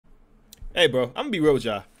Hey, bro, I'm gonna be real with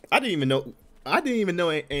y'all. I didn't even know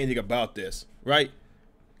anything about this, right?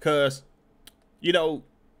 Cause you know,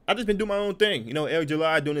 I just been doing my own thing. Eric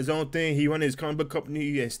July doing his own thing. He running his comic book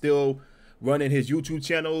company and still running his YouTube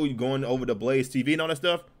channel, going over the Blaze TV and all that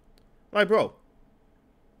stuff. Like, bro,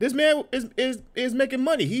 this man is making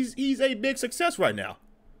money. He's a big success right now.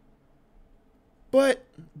 But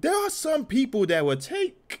there are some people that will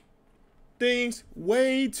take things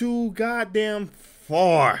way too goddamn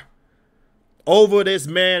far over this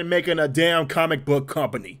man making a damn comic book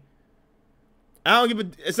company. I don't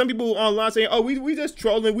give a. Some people online saying, "Oh, we just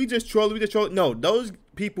trolling, we just trolling, we just trolling." No, those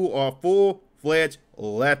people are full-fledged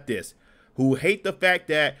leftists who hate the fact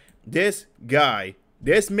that this guy,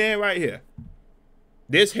 this man right here,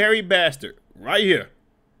 this hairy bastard right here,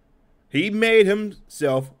 he made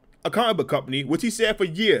himself a comic book company, which he said for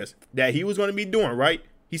years that he was going to be doing. Right?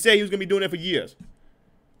 He said he was going to be doing it for years.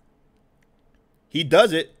 He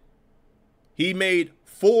does it. He made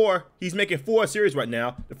four. He's making 4 series right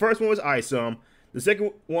now. The first one was Isom. The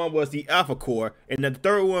second one was the Alpha Core, and then the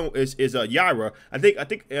third one is Yara. I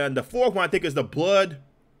think, and the fourth one I think is the Blood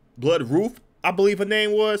Roof. I believe her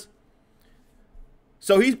name was.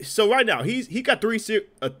 So right now he got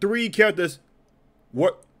three characters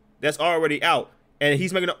that's already out, and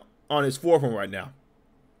he's making it on his 4th one right now.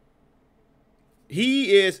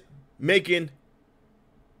 He is making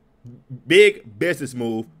big business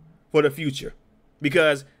move for the future,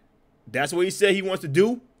 because that's what he said he wants to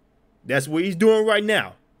do. That's what he's doing right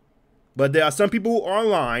now. But there are some people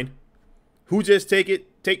online who just take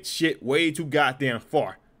shit way too goddamn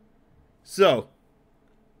far. So,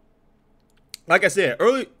 like I said,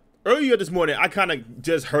 earlier this morning, I kind of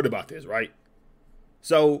just heard about this, right?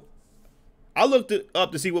 So, I looked it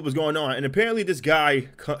up to see what was going on, and apparently this guy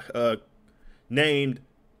named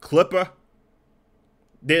Clipper,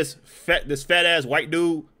 this fat ass white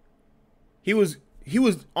dude, he was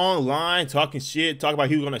online talking shit, talking about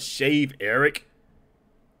he was gonna shave Eric.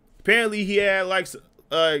 Apparently he had like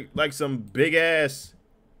some big ass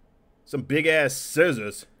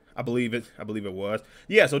scissors. I believe it was.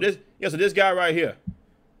 So this guy right here.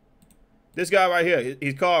 He's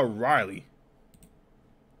called Riley.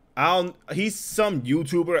 He's some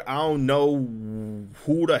YouTuber. I don't know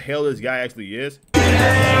who the hell this guy actually is.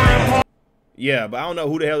 Yeah, but I don't know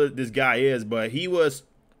who the hell this guy is, but he was,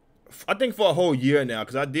 I think, for a whole year now,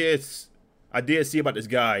 because I did see about this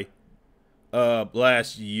guy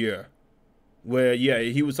last year, where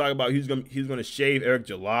he was talking about he was gonna shave Eric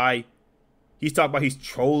July. He's talking about he's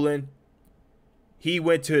trolling. He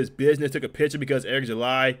went to his business, took a picture because Eric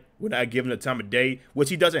July would not give him the time of day, which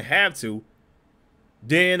he doesn't have to.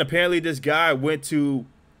 Then apparently this guy went to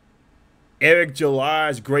Eric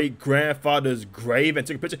July's great grandfather's grave and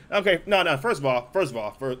took a picture. Okay, no. First of all,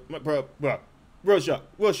 bro. Real shit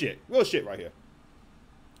right here.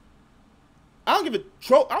 I don't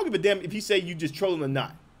give a damn if you say you just trolling or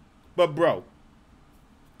not. But bro,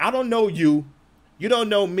 I don't know you. You don't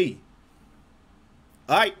know me.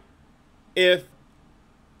 Alright? If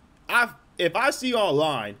I see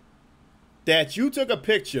online that you took a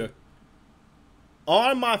picture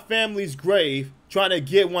on my family's grave trying to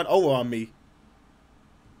get one over on me,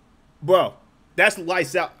 bro, that's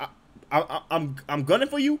lights out. I'm gunning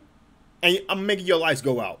for you. And I'm making your lights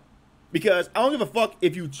go out, because I don't give a fuck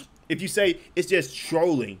if you say it's just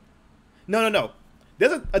trolling. No.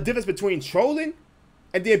 There's a difference between trolling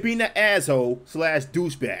and then being an asshole /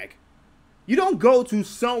 douchebag. You don't go to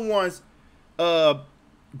someone's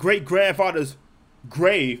great grandfather's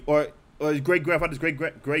grave or his great grandfather's great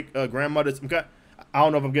grandmother's. Okay, I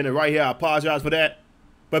don't know if I'm getting it right here. I apologize for that.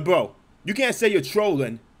 But bro, you can't say you're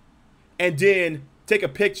trolling and then take a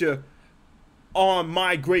picture on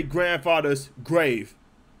my great grandfather's grave,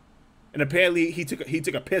 and apparently he took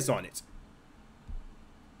a piss on it.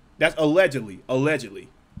 That's allegedly.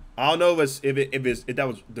 I don't know if that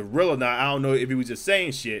was the real or not. I don't know if he was just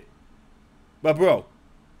saying shit. But bro,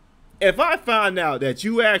 if I find out that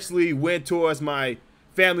you actually went towards my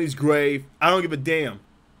family's grave, I don't give a damn.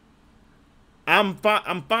 I'm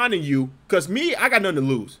finding you, because me, I got nothing to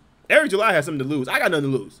lose. Eric July has something to lose. I got nothing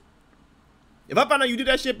to lose. If I find out you did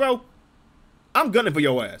that shit, bro, I'm gunning for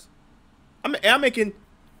your ass. I'm finna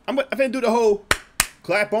do the whole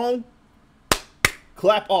clap on,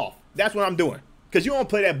 clap off. That's what I'm doing. Because you don't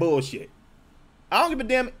play that bullshit. I don't give a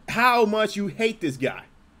damn how much you hate this guy,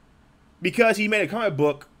 because he made a comic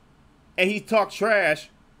book and he talked trash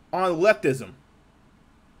on leftism.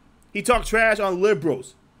 He talked trash on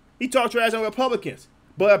liberals. He talked trash on Republicans.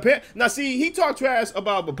 But now see, he talked trash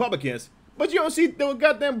about Republicans, but you don't see the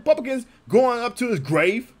goddamn Republicans going up to his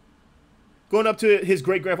grave. Going up to his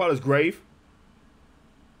great-grandfather's grave.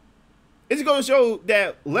 It's going to show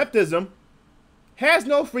that leftism has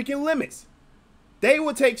no freaking limits. They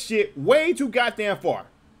will take shit way too goddamn far.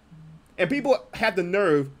 And people have the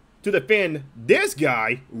nerve to defend this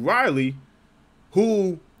guy, Riley,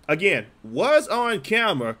 who, again, was on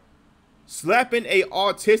camera slapping a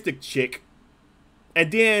autistic chick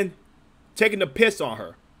and then taking the piss on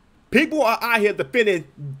her. People are out here defending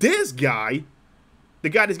this guy, the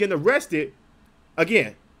guy that's getting arrested.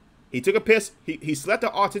 Again, he took a piss. He slapped the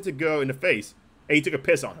autistic girl in the face, and he took a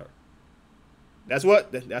piss on her. That's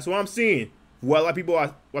what I'm seeing. What a lot of people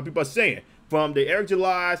are saying, from the Eric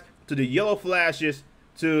Julys to the Yellow Flashes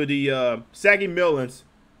to the Saggy Millens.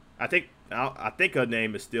 I think her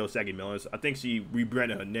name is still Saggy Millens. I think she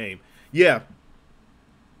rebranded her name. Yeah.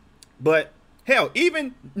 But hell,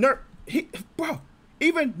 even Nerdette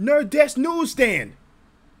Newsstand.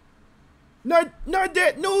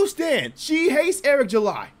 Nerdette Newsstand. She hates Eric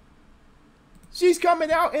July. She's coming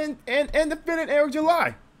out and defending Eric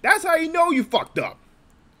July. That's how you know you fucked up.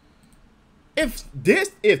 If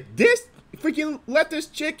this freaking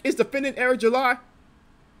leftist chick is defending Eric July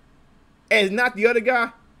and not the other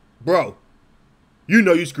guy, bro, you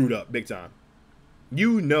know you screwed up big time.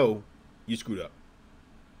 You know you screwed up.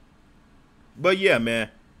 But yeah,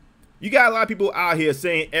 man, you got a lot of people out here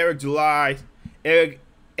saying Eric July is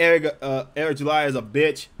a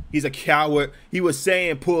bitch. He's a coward. He was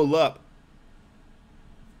saying pull up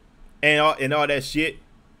and all that shit.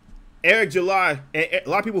 Eric July and a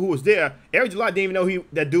lot of people who was there, Eric July didn't even know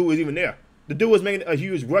that dude was even there. The dude was making a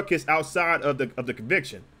huge ruckus outside of the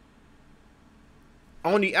conviction.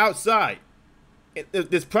 On the outside,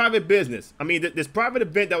 this private business. I mean, this private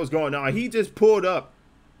event that was going on. He just pulled up,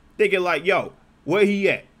 thinking like, "Yo, where he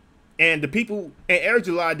at?" And the people and Eric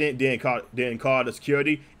July didn't call the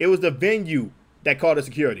security. It was the venue that called the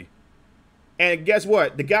security. And guess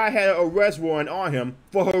what? The guy had an arrest warrant on him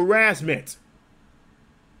for harassment.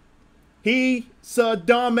 He's a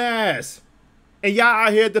dumbass. And y'all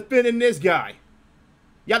out here defending this guy.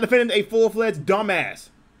 Y'all defending a full-fledged dumbass.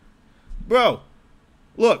 Bro,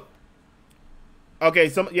 look. Okay,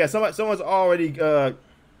 someone's already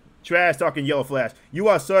trash talking Yellow Flash. You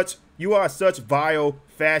are such vile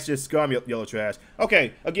fascist scum, Yellow Trash.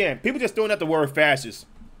 Okay, again, people just throwing out the word fascist.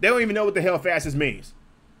 They don't even know what the hell fascist means.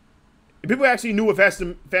 If people actually knew what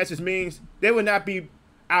fascist means, they would not be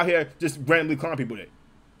out here just randomly calling people that.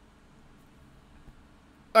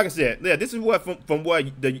 Like I said, yeah, this is what from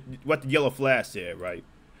what the Yellow Flash said, right?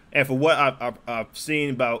 And for what I've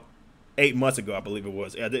seen about 8 months ago, I believe it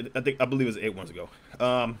was. I believe it was 8 months ago.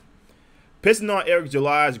 Pissing on Eric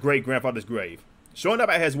July's great grandfather's grave, showing up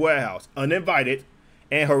at his warehouse uninvited,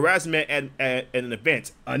 and harassment at an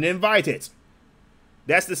event uninvited.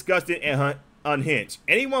 That's disgusting and unhinged.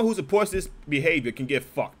 Anyone who supports this behavior can get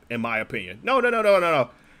fucked, in my opinion. No. They're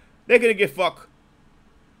gonna get fucked.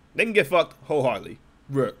 They can get fucked wholeheartedly.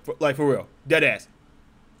 Like for real. Dead ass.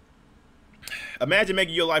 Imagine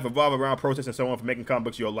making your life revolve around protesting someone for making comic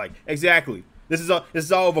books you like. Exactly. This is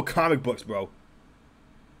all over comic books, bro.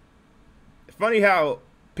 It's funny how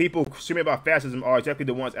people screaming about fascism are exactly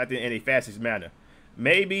the ones acting in a fascist manner.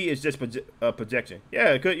 Maybe it's just projection. Yeah,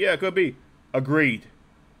 it could be. Agreed.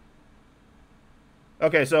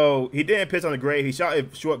 Okay, so he didn't piss on the grave. He shot a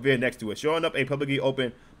short vid next to it. Showing up a publicly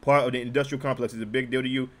open part of the industrial complex is a big deal to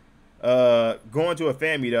you. Going to a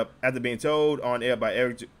fan meetup after being told on air by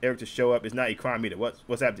Eric to show up is not a crime either.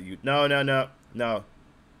 What's happened to you? No.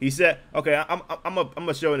 He said, okay, I'm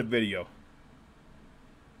gonna show in the video.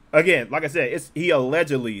 Again, like I said, he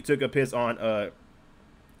allegedly took a piss on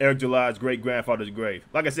Eric July's great grandfather's grave.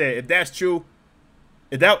 Like I said, if that's true,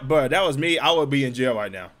 if that was me, I would be in jail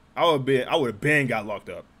right now. I would have been got locked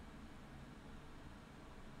up,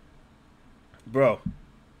 bro.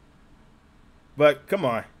 But come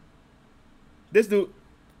on. This dude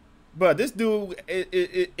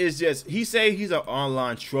is just, he say he's an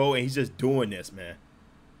online troll and he's just doing this, man.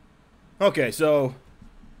 Okay, so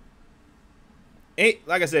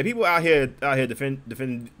like I said, people out here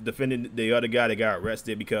defending the other guy that got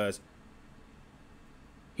arrested because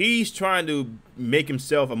he's trying to make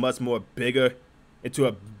himself into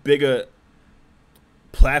a bigger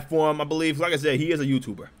platform, I believe. Like I said, he is a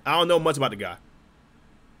YouTuber. I don't know much about the guy.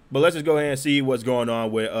 But let's just go ahead and see what's going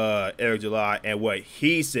on with Eric July and what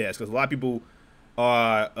he says. Because a lot of people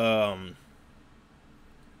are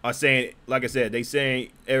saying, like I said, they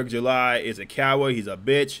saying Eric July is a coward. He's a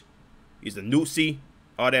bitch. He's a newsie.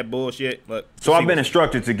 all that bullshit. But so I've been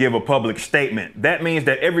instructed to give a public statement. That means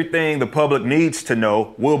that everything the public needs to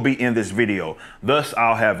know will be in this video. Thus,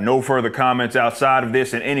 I'll have no further comments outside of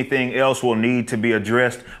this, and anything else will need to be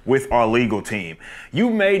addressed with our legal team. You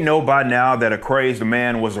may know by now that a crazed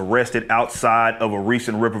man was arrested outside of a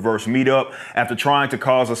recent Rippaverse meetup after trying to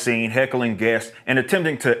cause a scene, heckling guests, and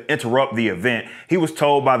attempting to interrupt the event. He was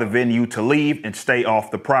told by the venue to leave and stay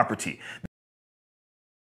off the property.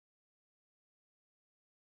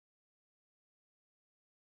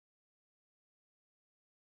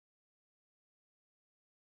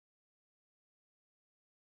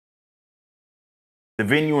 The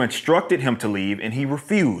venue instructed him to leave, and he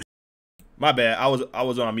refused. My bad. I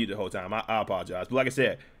was on mute the whole time. I apologize. But like I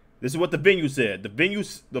said, this is what the venue said. The venue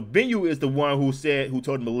is the one who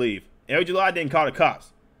told him to leave. Eric July didn't call the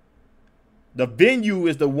cops. The venue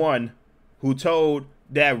is the one who told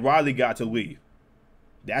that Riley got to leave.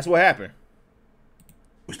 That's what happened.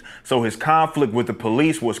 So his conflict with the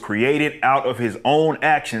police was created out of his own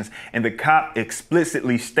actions, and the cop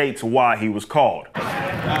explicitly states why he was called. The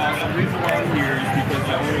reason why I'm here is because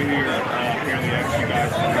the owner here apparently asked you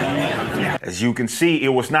guys to leave. As you can see, it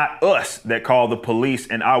was not us that called the police,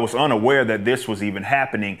 and I was unaware that this was even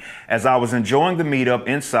happening as I was enjoying the meetup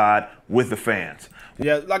inside with the fans.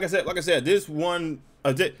 Yeah, like I said, this one.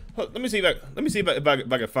 Let me see if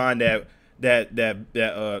I can find that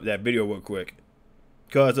video real quick.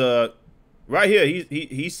 Cause right here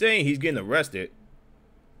he's saying he's getting arrested.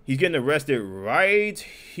 He's getting arrested right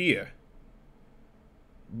here.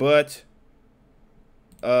 But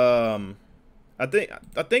I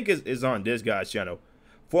think it's on this guy's channel.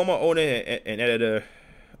 Former owner and editor.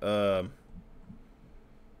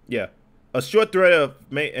 Yeah, a short thread of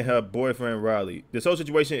mate and her boyfriend Riley. This whole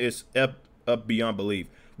situation is up beyond belief.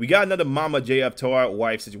 We got another Mama JF Tar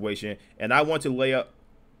wife situation, and I want to lay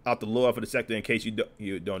out the law for the sector in case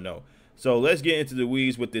you don't know. So let's get into the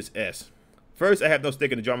weeds with this S. First, I have no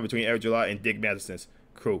stake in the drama between Eric July and Dick Matheson's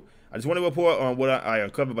crew. I just want to report on what I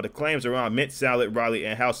uncovered about the claims around Mint Salad Riley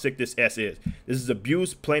and how sick this S is. This is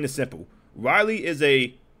abuse, plain and simple. Riley is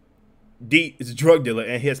a drug dealer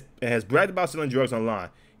and has bragged about selling drugs online.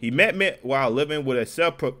 He met Mint while living with a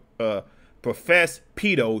self-professed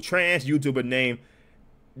pedo trans YouTuber named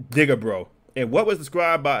Digger Bro, and what was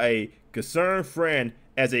described by a concerned friend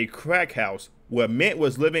as a crack house where Mint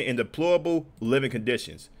was living in deplorable living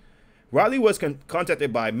conditions. Riley was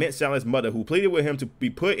contacted by Mint Salad's mother, who pleaded with him to be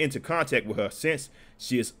put into contact with her since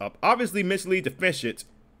she is obviously mentally deficient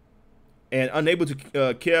and unable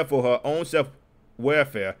to care for her own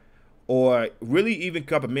self-welfare or really even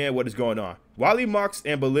comprehend what is going on. Riley mocks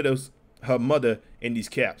and belittles her mother in these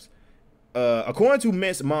caps. According to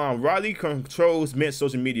Mint's mom, Riley controls Mint's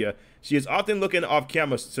social media. She is often looking off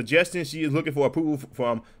camera, suggesting she is looking for approval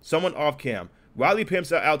from someone off cam. Riley pimps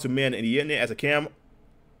her out to men in the internet as a cam,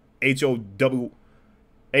 WHORE,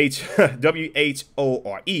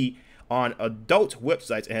 on adult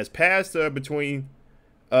websites and has passed her between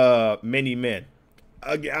many men.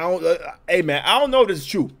 Hey man, I don't know if this is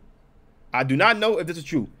true. I do not know if this is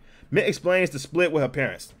true. Mint explains the split with her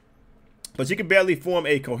parents, but she can barely form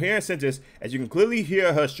a coherent sentence, as you can clearly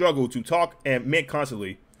hear her struggle to talk and Mint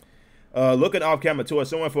constantly looking off camera towards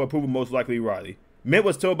someone for approval, most likely Riley. Mint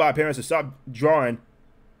was told by her parents to stop drawing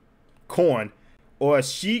corn or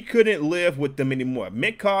she couldn't live with them anymore.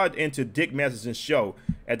 Mint called into Dick Matheson's show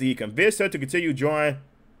after he convinced her to continue drawing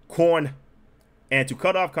corn and to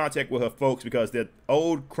cut off contact with her folks because they're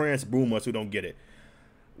old cringe boomers who don't get it.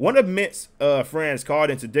 One of Mint's friends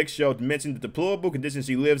called into Dick's show to mention the deplorable conditions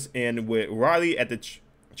she lives in with Riley at the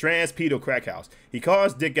trans pedo crack house. He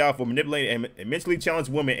calls Dick out for manipulating a mentally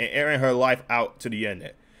challenged woman and airing her life out to the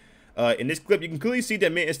internet. In this clip, you can clearly see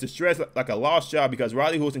that Mint is distressed like a lost child because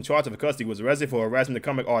Riley, who was in charge of her custody, was arrested for harassing the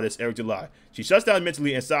comic artist Eric July. She shuts down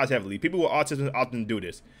mentally and sighs heavily. People with autism often do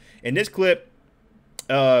this. In this clip,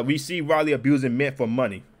 we see Riley abusing Mint for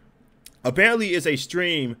money. Apparently, it's a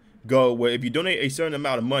stream go where if you donate a certain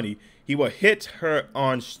amount of money, he will hit her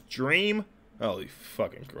on stream. Holy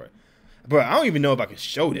fucking crap. Bro, I don't even know if I can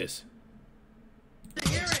show this.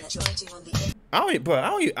 I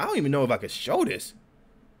don't even know if I can show this.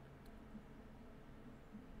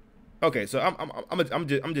 Okay, so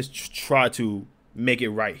I'm just try to make it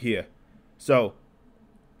right here. So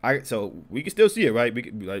we can still see it, right? We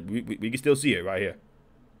can still see it right here.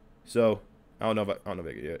 So I don't know if I can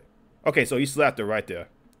get it. Okay, so he slapped her right there,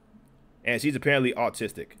 and she's apparently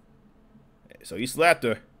autistic. So he slapped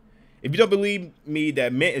her. If you don't believe me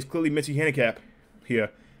that Mint is clearly mentally handicapped here,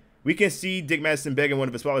 we can see Dick Matheson begging one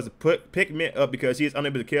of his followers to pick Mint up because he is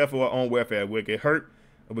unable to care for her own welfare. Will get hurt,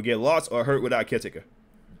 or will get lost or hurt without a caretaker.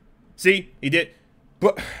 See, he did.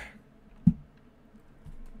 But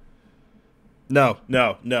no.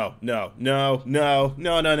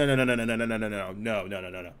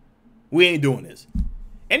 We ain't doing this.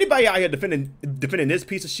 Anybody out here defending this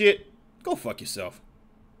piece of shit, go fuck yourself.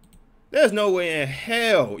 There's no way in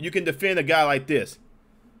hell you can defend a guy like this.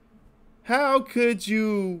 How could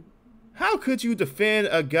you defend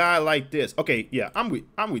a guy like this? Okay, yeah, I'm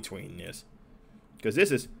retweeting this. Because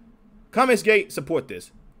this is Comments Gate, support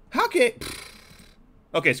this. How can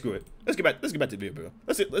Okay, screw it. Let's get back to the video.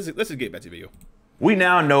 Let's get back to the video. We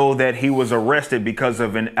now know that he was arrested because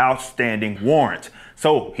of an outstanding warrant.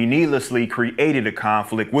 So he needlessly created a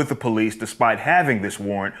conflict with the police despite having this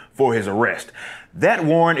warrant for his arrest. That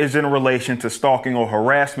warrant is in relation to stalking or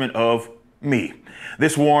harassment of me.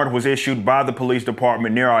 This warrant was issued by the police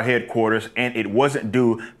department near our headquarters, and it wasn't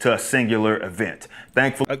due to a singular event.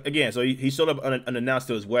 Thankfully, again, so he showed up unannounced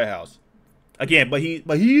to his warehouse. Again, but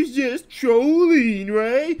he's just trolling,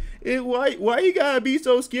 right? Why you gotta be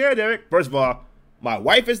so scared, Eric? First of all, my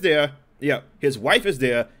wife is there. Yeah, his wife is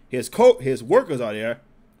there. His workers are there.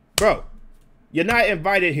 Bro, you're not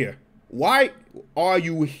invited here. Why are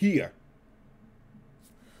you here?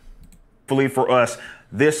 for us,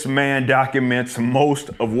 this man documents most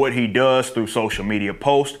of what he does through social media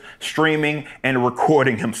posts, streaming, and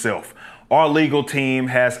recording himself. Our legal team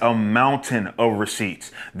has a mountain of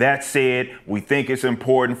receipts. That said, we think it's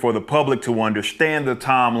important for the public to understand the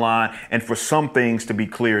timeline and for some things to be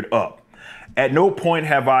cleared up. At no point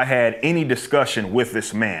have I had any discussion with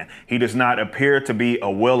this man. He does not appear to be a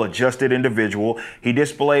well-adjusted individual. He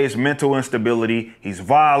displays mental instability. He's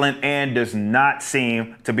violent and does not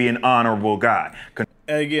seem to be an honorable guy.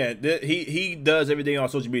 And again, he does everything on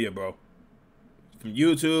social media, bro. From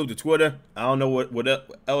YouTube to Twitter. I don't know what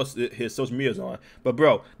else his social media is on. But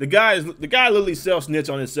bro, the guy literally self-snitch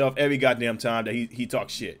on himself every goddamn time that he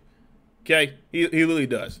talks shit. Okay? He literally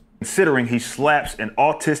does. Considering he slaps an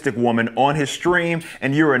autistic woman on his stream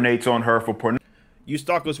and urinates on her for porn. You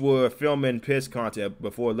stalkers were filming piss content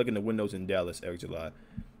before looking at windows in Dallas, Eric July.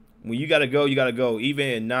 When you gotta go, you gotta go. Even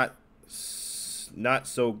in not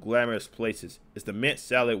so glamorous places. It's the mint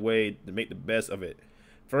salad way to make the best of it.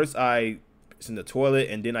 First I piss in the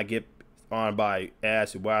toilet and then I get on by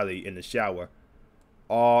Ash Wiley in the shower.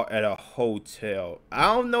 All at a hotel.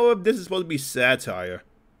 I don't know if this is supposed to be satire.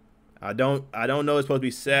 I don't know it's supposed to be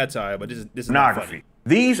satire, but this is not funny.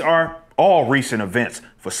 These are all recent events.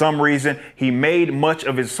 For some reason, he made much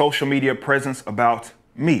of his social media presence about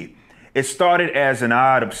me. It started as an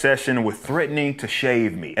odd obsession with threatening to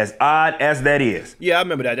shave me, as odd as that is. Yeah, I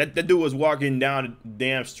remember that. That dude was walking down the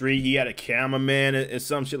damn street. He had a cameraman and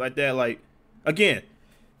some shit like that. Like, again,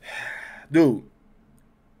 dude.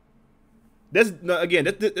 This is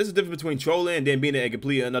the difference between trolling and then being a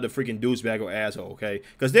complete another freaking douchebag or asshole, okay?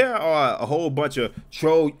 Because there are a whole bunch of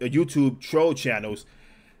YouTube troll channels.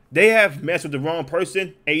 They have messed with the wrong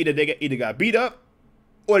person, and either they got beat up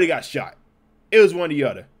or they got shot. It was one or the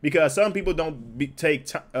other. Because some people don't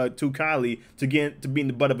take too kindly to being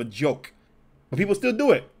the butt of a joke, but people still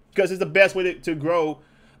do it because it's the best way to grow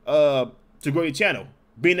your channel.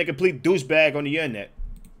 Being a complete douchebag on the internet.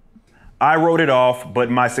 I wrote it off,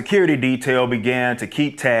 but my security detail began to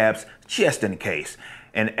keep tabs just in case.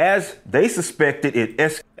 And as they suspected,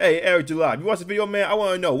 Hey, Eric July, if you watch the video, man, I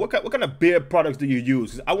want to know, what kind of beard products do you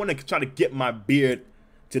use? 'Cause I want to try to get my beard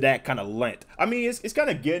to that kind of length. I mean, it's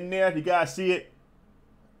kind of getting there if you guys see it.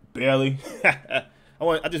 Barely. I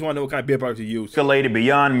just want to know what kind of beard products you use. Escalated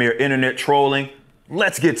beyond mere internet trolling.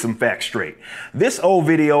 Let's get some facts straight. This old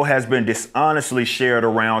video has been dishonestly shared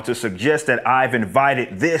around to suggest that I've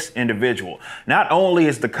invited this individual. Not only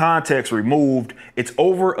is the context removed, it's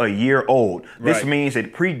over a year old. Right. This means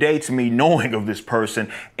it predates me knowing of this person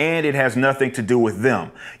and it has nothing to do with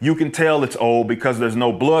them. You can tell it's old because there's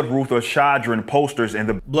no Bloodroof or Shadron posters in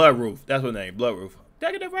the Bloodroof. That's her name, Bloodroof. Did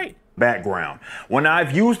I get that right? Background. When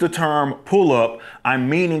I've used the term pull up, I'm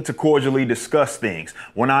meaning to cordially discuss things.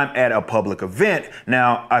 When I'm at a public event,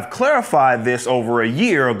 now I've clarified this over a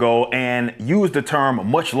year ago and used the term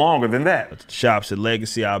much longer than that. Shops at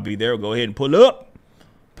Legacy, I'll be there. Go ahead and pull up.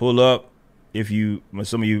 Pull up. If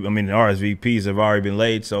some of you, I mean, the RSVPs have already been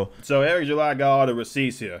laid, so Eric July got all the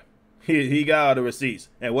receipts here. He got all the receipts.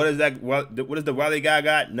 And what is that? What is the Wiley guy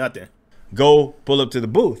got? Nothing. Go pull up to the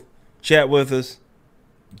booth, chat with us.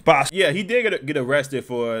 Boss. Yeah, he did get arrested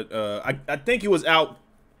for. I think he was out.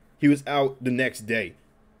 He was out the next day,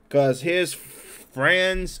 cause his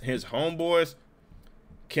friends, his homeboys,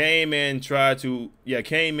 came in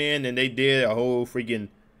and they did a whole freaking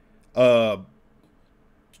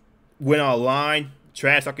went online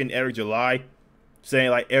trash talking Eric July,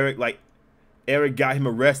 saying like Eric Eric got him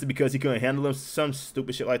arrested because he couldn't handle him. Some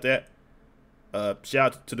stupid shit like that.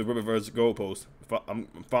 Shout out to the Rippaverse goalpost. I'm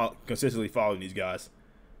consistently following these guys.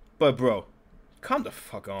 But bro, come the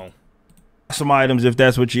fuck on. Some items, if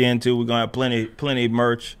that's what you're into. We're gonna have plenty of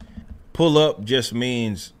merch. Pull up just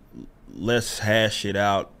means let's hash it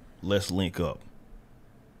out. Let's link up.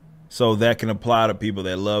 So that can apply to people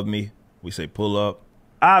that love me. We say pull up.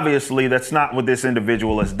 Obviously, that's not what this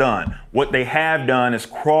individual has done. What they have done is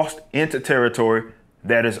crossed into territory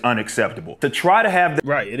that is unacceptable. To try to have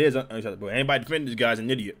Right, it is unacceptable. Anybody defending this guy's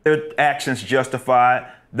an idiot. their actions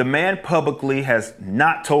justified, the man publicly has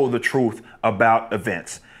not told the truth about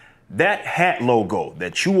events. That hat logo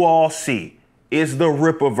that you all see is the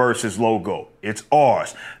Rippaverse's logo. It's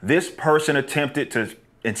ours. This person attempted to,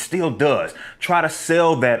 and still does, try to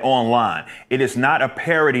sell that online. It is not a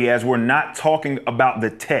parody, as we're not talking about the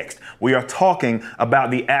text. We are talking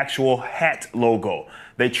about the actual hat logo.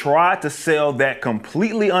 They tried to sell that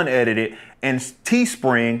completely unedited, and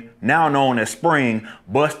Teespring, now known as Spring,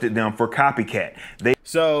 busted them for copycat.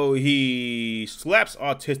 So he slaps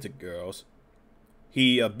autistic girls.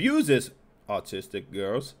 He abuses autistic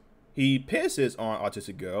girls. He pisses on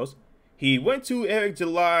autistic girls. He went to Eric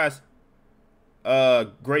July's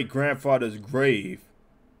great-grandfather's grave.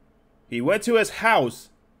 He went to his house.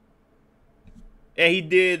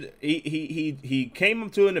 And he came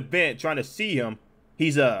up to an event trying to see him.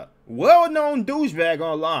 He's a well-known douchebag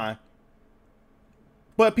online.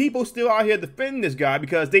 But people still out here defending this guy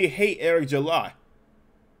because they hate Eric July.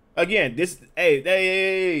 Again,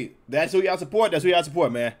 hey, that's who y'all support. That's who y'all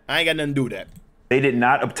support, man. I ain't got nothing to do with that. They did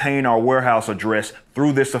not obtain our warehouse address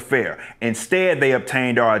through this affair. Instead, they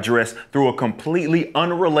obtained our address through a completely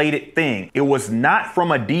unrelated thing. It was not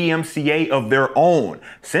from a DMCA of their own.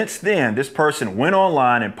 Since then, this person went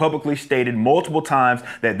online and publicly stated multiple times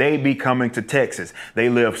that they'd be coming to Texas. They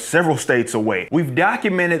live several states away. We've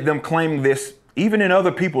documented them claiming this even in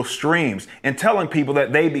other people's streams, and telling people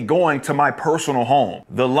that they'd be going to my personal home.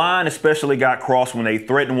 The line especially got crossed when they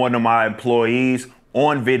threatened one of my employees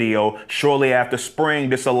on video shortly after Spring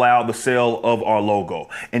disallowed the sale of our logo.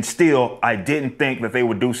 And still, I didn't think that they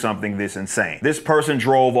would do something this insane. This person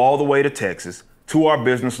drove all the way to Texas to our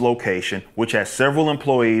business location, which has several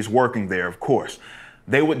employees working there, of course.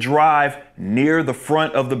 They would drive near the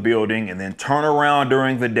front of the building and then turn around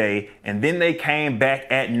during the day, and then they came back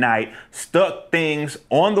at night, stuck things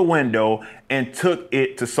on the window, and took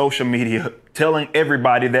it to social media, telling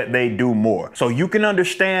everybody that they do more. So you can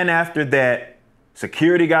understand after that,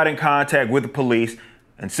 security got in contact with the police,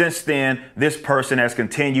 and since then, this person has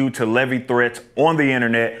continued to levy threats on the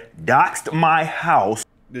internet, doxed my house.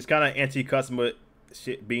 This kind of anti-customer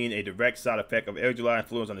shit being a direct side effect of Eric July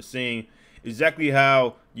influence on the scene. Exactly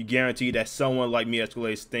how you guarantee that someone like me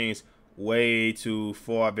escalates things way too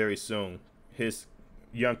far very soon. His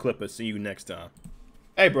young clipper, see you next time.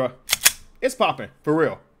 Hey, bro, it's popping for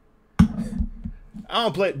real. I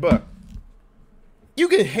don't play, but you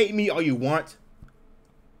can hate me all you want,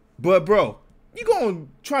 but bro, you gonna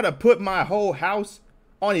try to put my whole house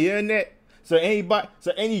on the internet so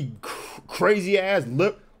any crazy ass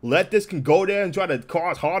let this can go there and try to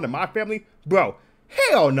cause harm to my family, bro?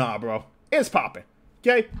 Hell nah, bro. It's popping,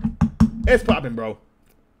 okay? It's popping, bro.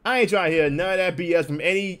 I ain't trying to hear none of that BS from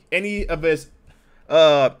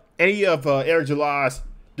any of Eric July's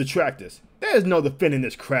detractors. There's no defending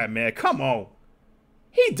this crap, man. Come on.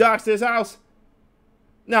 He doxed his house.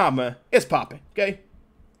 Nah, man. It's popping, okay?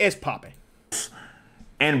 It's popping.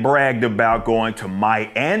 And bragged about going to my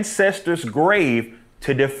ancestors' grave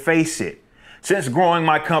to deface it. Since growing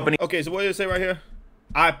my company. Okay, so what did it say right here?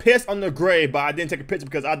 I pissed on the grave, but I didn't take a picture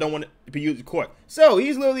because I don't want it to be used in court. So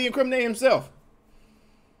he's literally incriminating himself.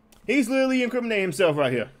 He's literally incriminating himself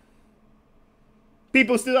right here.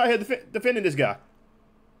 People still out here defending this guy.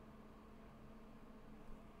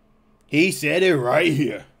 He said it right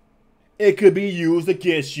here. It could be used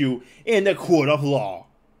against you in the court of law.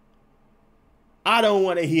 I don't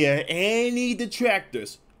want to hear any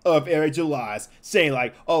detractors of Eric July's saying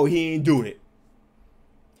like, oh, he ain't doing it.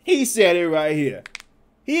 He said it right here.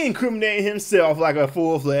 He incriminated himself like a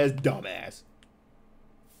full-fledged dumbass.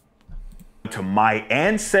 To my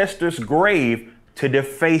ancestors' grave to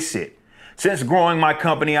deface it. Since growing my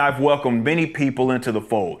company, I've welcomed many people into the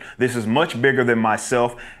fold. This is much bigger than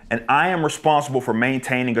myself, and I am responsible for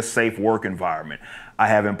maintaining a safe work environment. I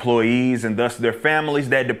have employees and thus their families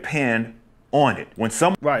that depend on it.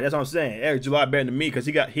 Right, that's what I'm saying. Eric July better than me because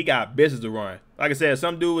he got business to run. Like I said,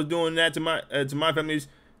 some dude was doing that to my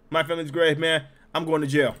family's grave, man. I'm going to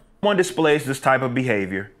jail. Someone displays this type of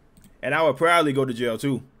behavior, and I would proudly go to jail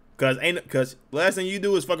too, cause last thing you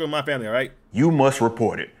do is fuck with my family, all right? You must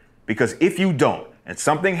report it, Because if you don't and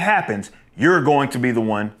something happens, you're going to be the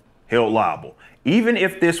one held liable. Even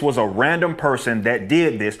if this was a random person that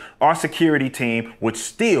did this, our security team would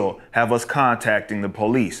still have us contacting the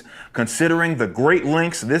police. Considering the great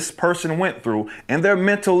lengths this person went through and their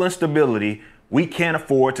mental instability, we can't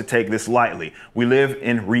afford to take this lightly. We live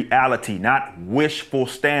in reality, not wishful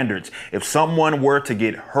standards. If someone were to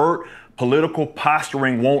get hurt, political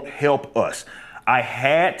posturing won't help us. I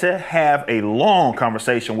had to have a long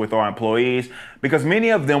conversation with our employees because many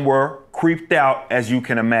of them were creeped out, as you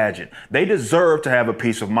can imagine. They deserve to have a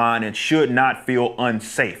peace of mind and should not feel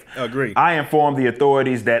unsafe. Agreed. I informed the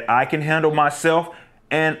authorities that I can handle myself,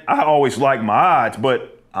 and I always like my odds,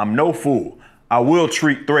 but I'm no fool. I will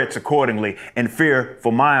treat threats accordingly and fear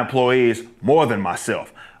for my employees more than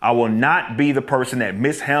myself. I will not be the person that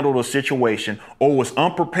mishandled a situation or was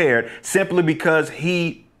unprepared simply because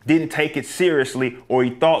he didn't take it seriously or he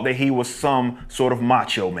thought that he was some sort of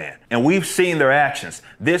macho man. And we've seen their actions.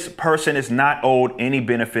 This person is not owed any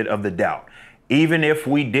benefit of the doubt. Even if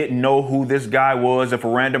we didn't know who this guy was, if a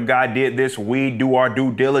random guy did this, we do our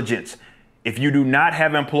due diligence. If you do not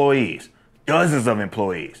have employees, dozens of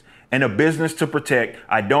employees, and a business to protect,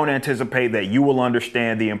 I don't anticipate that you will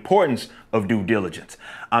understand the importance of due diligence.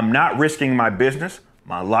 I'm not risking my business,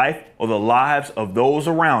 my life, or the lives of those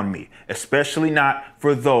around me, especially not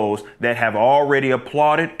for those that have already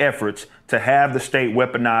applauded efforts to have the state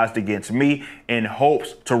weaponized against me in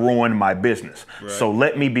hopes to ruin my business. Right. So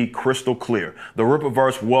let me be crystal clear. The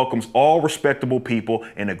Rippaverse welcomes all respectable people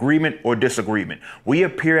in agreement or disagreement. We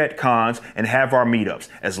appear at cons and have our meetups.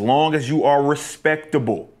 As long as you are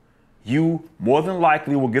respectable, you more than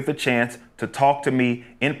likely will get the chance to talk to me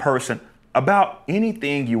in person about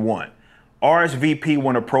anything you want. RSVP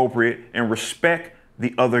when appropriate and respect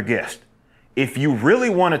the other guest. If you really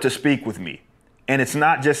wanted to speak with me, and it's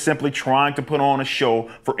not just simply trying to put on a show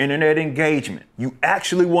for internet engagement, you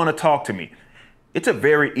actually want to talk to me, it's a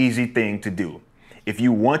very easy thing to do. If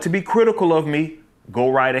you want to be critical of me, go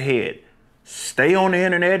right ahead. Stay on the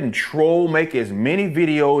internet and troll, make as many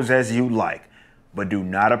videos as you like, but do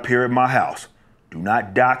not appear at my house. Do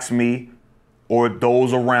not dox me or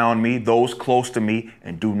those around me, those close to me,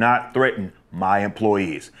 and do not threaten my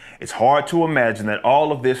employees. It's hard to imagine that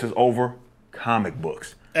all of this is over comic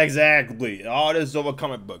books. Exactly. All this is over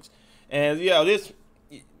comic books. And yeah,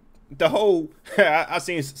 the whole, I've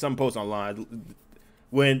seen some posts online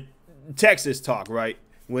when Texas talk, right?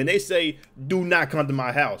 When they say, do not come to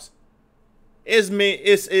my house, it's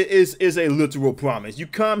a literal promise. You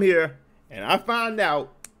come here and I find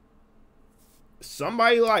out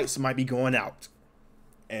somebody lights might be going out,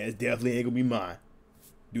 and it definitely ain't gonna be mine.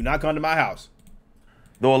 Do not come to my house.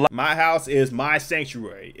 My house is my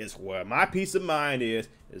sanctuary. It's where my peace of mind is.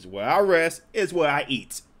 It's where I rest. It's where I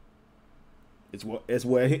eat. It's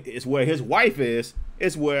where his wife is.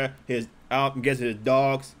 It's where his his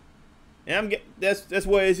dogs. And that's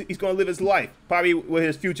where he's gonna live his life. Probably with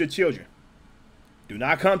his future children. Do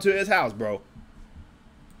not come to his house, bro.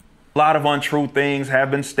 A lot of untrue things have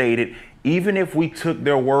been stated. Even if we took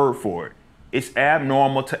their word for it, it's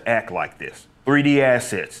abnormal to act like this. 3D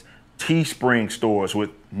assets, Teespring stores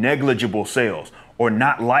with negligible sales, or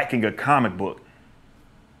not liking a comic book.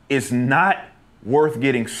 It's not worth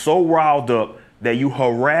getting so riled up that you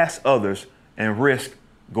harass others and risk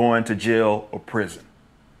going to jail or prison.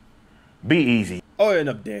 Be easy. Or end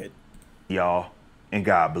up dead. Y'all, and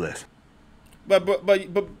God bless. But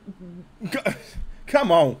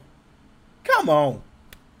come on. Come on.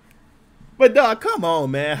 But dog, come on,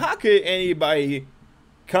 man. How could anybody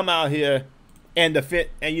come out here and defend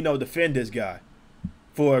this guy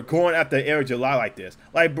for going after Eric July like this?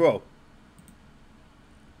 Like, bro.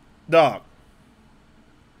 Dog.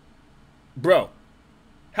 Bro.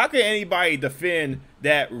 How could anybody defend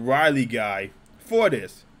that Riley guy for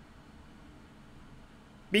this?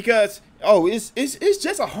 Because, it's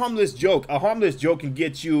just a harmless joke. A harmless joke can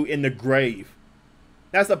get you in the grave.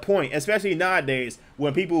 That's the point, especially nowadays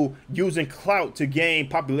when people using clout to gain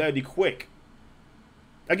popularity quick.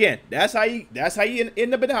 Again, that's how you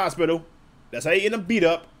end up in the hospital. That's how you end up beat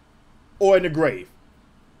up or in the grave.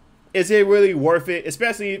 Is it really worth it?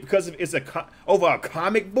 Especially because it's over a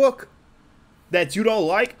comic book that you don't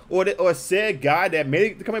like, or said guy that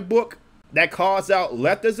made the comic book that calls out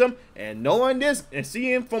leftism. And knowing this and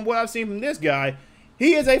seeing from what I've seen from this guy,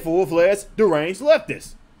 he is a full-fledged deranged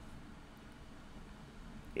leftist.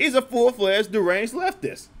 He's a full-fledged deranged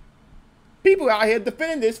leftist. People out here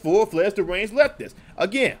defending this full-fledged deranged leftist.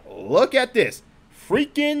 Again, look at this.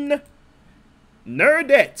 Freaking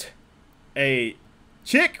nerdette. A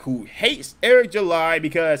chick who hates Eric July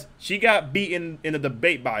because she got beaten in a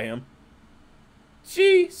debate by him.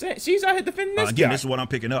 she's out here defending this again, guy. this is what I'm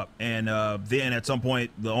picking up. And then at some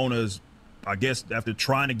point, the owners, I guess, after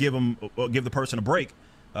trying to give the person a break,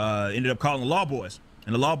 ended up calling the law boys,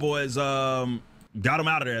 and the law boys got him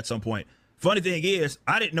out of there at some point. Funny thing is,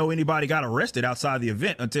 I didn't know anybody got arrested outside the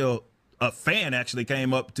event until a fan actually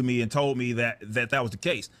came up to me and told me that was the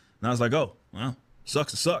case. And I was like, oh, well,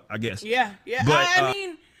 sucks to suck, I guess. Yeah. But, I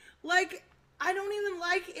mean, like, I don't even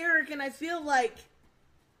like Eric, and I feel like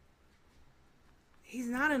he's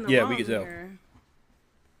not in the wrong we can tell. here.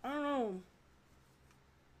 I don't know.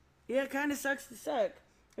 Yeah, it kind of sucks to suck.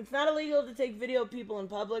 It's not illegal to take video of people in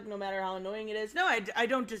public, no matter how annoying it is. No, I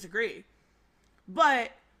don't disagree.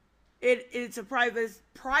 But it's a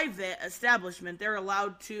private establishment. They're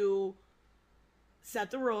allowed to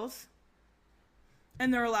set the rules,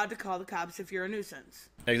 and they're allowed to call the cops if you're a nuisance.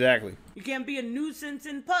 Exactly. You can't be a nuisance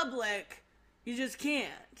in public. You just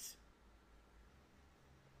can't.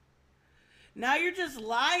 Now you're just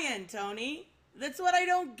lying, Tony. That's what I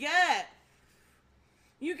don't get.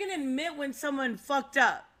 You can admit when someone fucked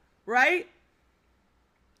up, right?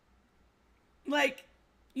 Like,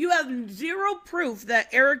 you have zero proof that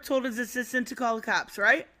Eric told his assistant to call the cops,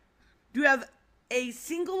 right? Do you have a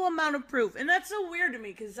single amount of proof? And that's so weird to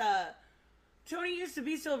me, because Tony used to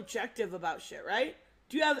be so objective about shit, right?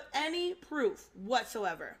 Do you have any proof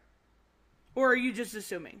whatsoever? Or are you just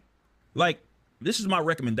assuming? Like, this is my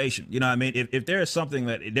recommendation. You know what I mean? If there is something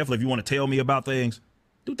that, definitely if you want to tell me about things,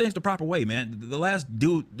 do things the proper way, man. The last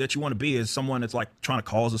dude that you want to be is someone that's like trying to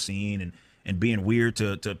cause a scene and being weird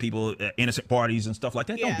to people at innocent parties and stuff like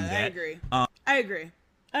that. Yeah, don't do that. I agree. I agree.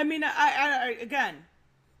 I mean, I again,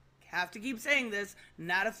 have to keep saying this.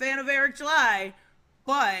 Not a fan of Eric July,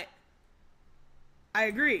 but I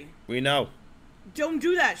agree. We know. Don't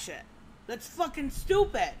do that shit. That's fucking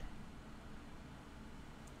stupid.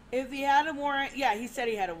 If he had a warrant, yeah, he said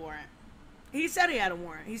he had a warrant. He said he had a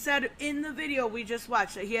warrant. He said in the video we just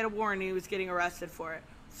watched that he had a warrant and he was getting arrested for it.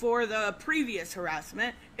 For the previous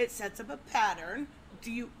harassment, it sets up a pattern.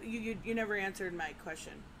 Do you never answered my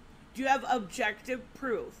question. Do you have objective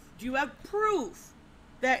proof? Do you have proof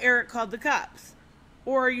that Eric called the cops?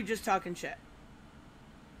 Or are you just talking shit?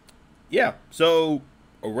 Yeah, so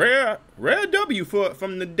a rare W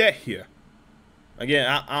from the debt here. Again,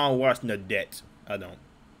 I don't watch the debt. I don't.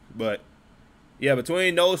 But yeah,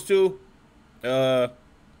 between those two, rare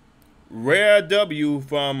W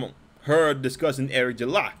from her discussing Eric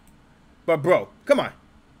July. But bro, come on.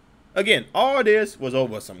 Again, all this was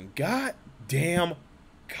over some goddamn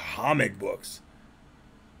comic books.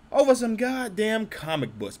 Over some goddamn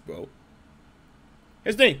comic books, bro.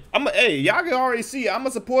 Here's the thing. Hey, y'all can already see I'm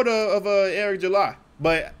a supporter of Eric July.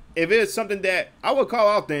 But if it's something that I would call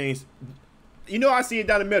out things, you know, I see it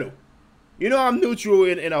down the middle. You know I'm neutral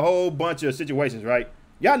in a whole bunch of situations, right?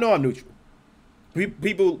 Y'all know I'm neutral.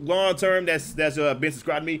 People long term that's been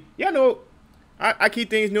subscribed to me, y'all know I keep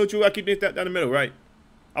things neutral. I keep things down the middle, right?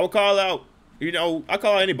 I will call out, you know, I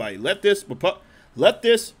call out anybody. Leftists,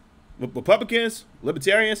 Republicans,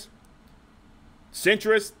 Libertarians,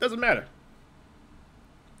 centrists, doesn't matter.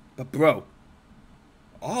 But bro,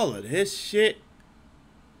 all of this shit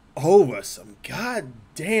over some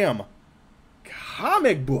goddamn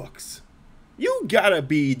comic books. You gotta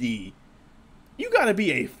be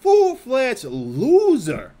a full-fledged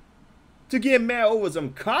loser to get mad over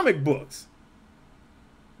some comic books.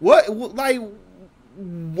 What's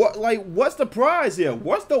the prize here?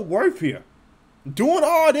 What's the worth here? Doing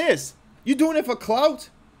all this, you doing it for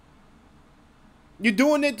clout? You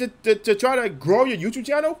doing it to try to grow your YouTube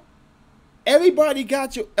channel? Everybody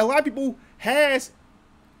got you. A lot of people has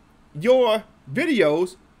your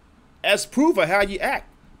videos as proof of how you act.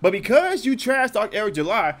 But because you trash talk Eric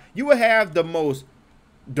July, you will have the most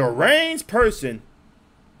deranged person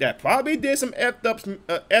that probably did some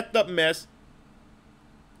effed up mess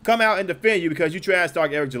come out and defend you because you trash talk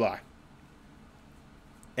Eric July.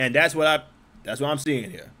 And that's what I'm seeing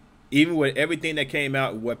here. Even with everything that came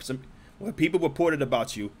out, what people reported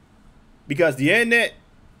about you, because the internet,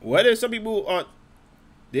 whether some people are,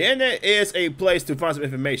 the internet is a place to find some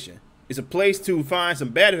information. It's a place to find some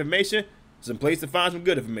bad information. Some place to find some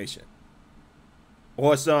good information.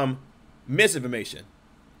 Or some misinformation.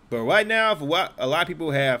 But right now, for what a lot of people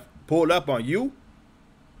have pulled up on you,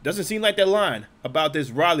 doesn't seem like that line about this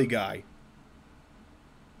Raleigh guy.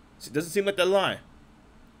 It doesn't seem like that line.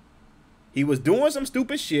 He was doing some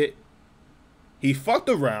stupid shit. He fucked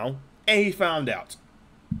around, and he found out.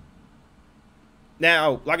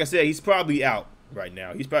 Now, like I said, he's probably out right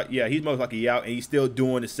now. He's most likely out, and he's still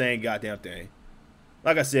doing the same goddamn thing.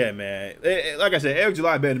 Like I said, man. Like I said, Eric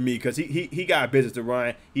July better than me because he got a business to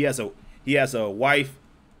run. He has a wife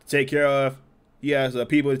to take care of. He has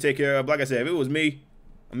people to take care of. Like I said, if it was me,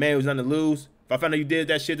 a man who's nothing to lose, if I found out you did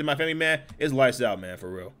that shit to my family, man, it's lights out, man, for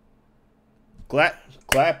real.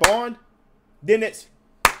 Clap on, then it's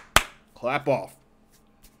clap off.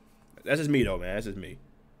 That's just me, though, man. That's just me.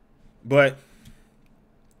 But,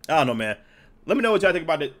 I don't know, man. Let me know what y'all think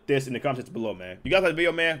about this in the comments below, man. You guys like the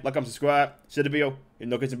video, man? Like, comment, subscribe, share the video, hit the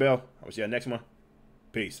notification bell. I will see you on the next one.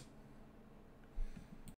 Peace.